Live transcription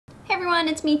everyone,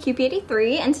 it's me,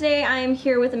 Cupid83, and today I am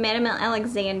here with Madame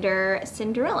Alexander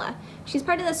Cinderella. She's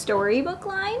part of the storybook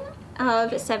line of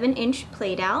 7-inch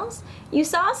play dolls. You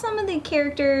saw some of the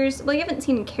characters, well, you haven't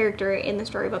seen a character in the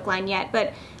storybook line yet,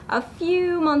 but a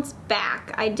few months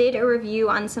back I did a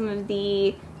review on some of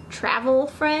the travel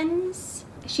friends.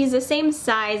 She's the same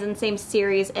size and same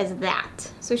series as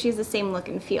that, so she's the same look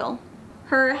and feel.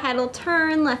 Her head will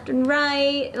turn left and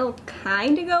right, it'll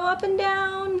kind of go up and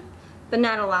down, but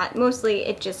not a lot. Mostly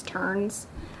it just turns.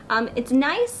 It's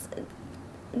nice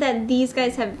that these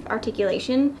guys have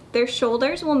articulation. Their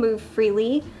shoulders will move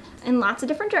freely in lots of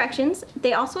different directions.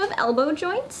 They also have elbow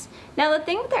joints. Now the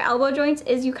thing with their elbow joints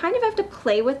is you kind of have to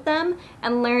play with them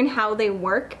and learn how they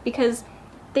work because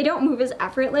they don't move as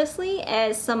effortlessly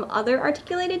as some other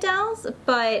articulated dolls,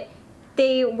 but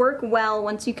they work well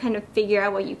once you kind of figure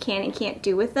out what you can and can't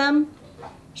do with them.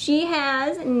 She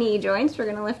has knee joints. We're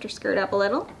gonna lift her skirt up a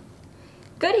little.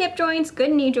 Good hip joints,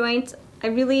 good knee joints. I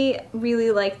really, really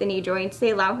like the knee joints.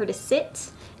 They allow her to sit,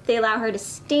 they allow her to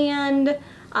stand,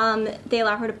 they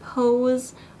allow her to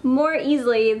pose more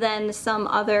easily than some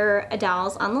other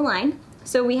dolls on the line.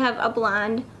 So we have a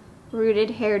blonde rooted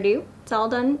hairdo. It's all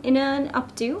done in an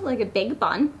updo, like a big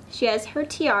bun. She has her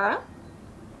tiara.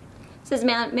 It says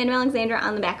Madame Alexander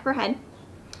on the back of her head.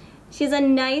 She has a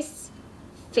nice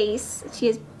face. She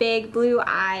has big blue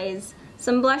eyes,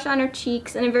 some blush on her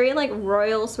cheeks, and a very like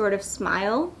royal sort of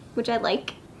smile, which I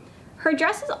like. Her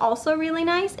dress is also really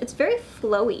nice. It's very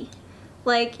flowy.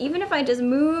 Like even if I just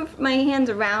move my hands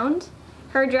around,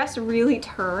 her dress really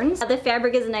turns. The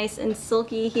fabric is nice and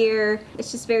silky here.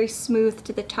 It's just very smooth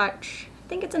to the touch. I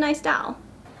think it's a nice doll.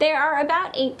 There are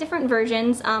about 8 different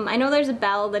versions. I know there's a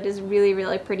belle that is really,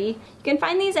 really pretty. You can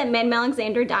find these at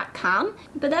madamealexander.com,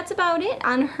 but that's about it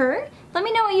on her. Let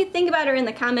me know what you think about her in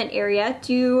the comment area.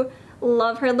 Do you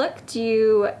love her look? Do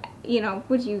you,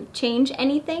 would you change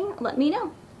anything? Let me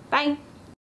know. Bye.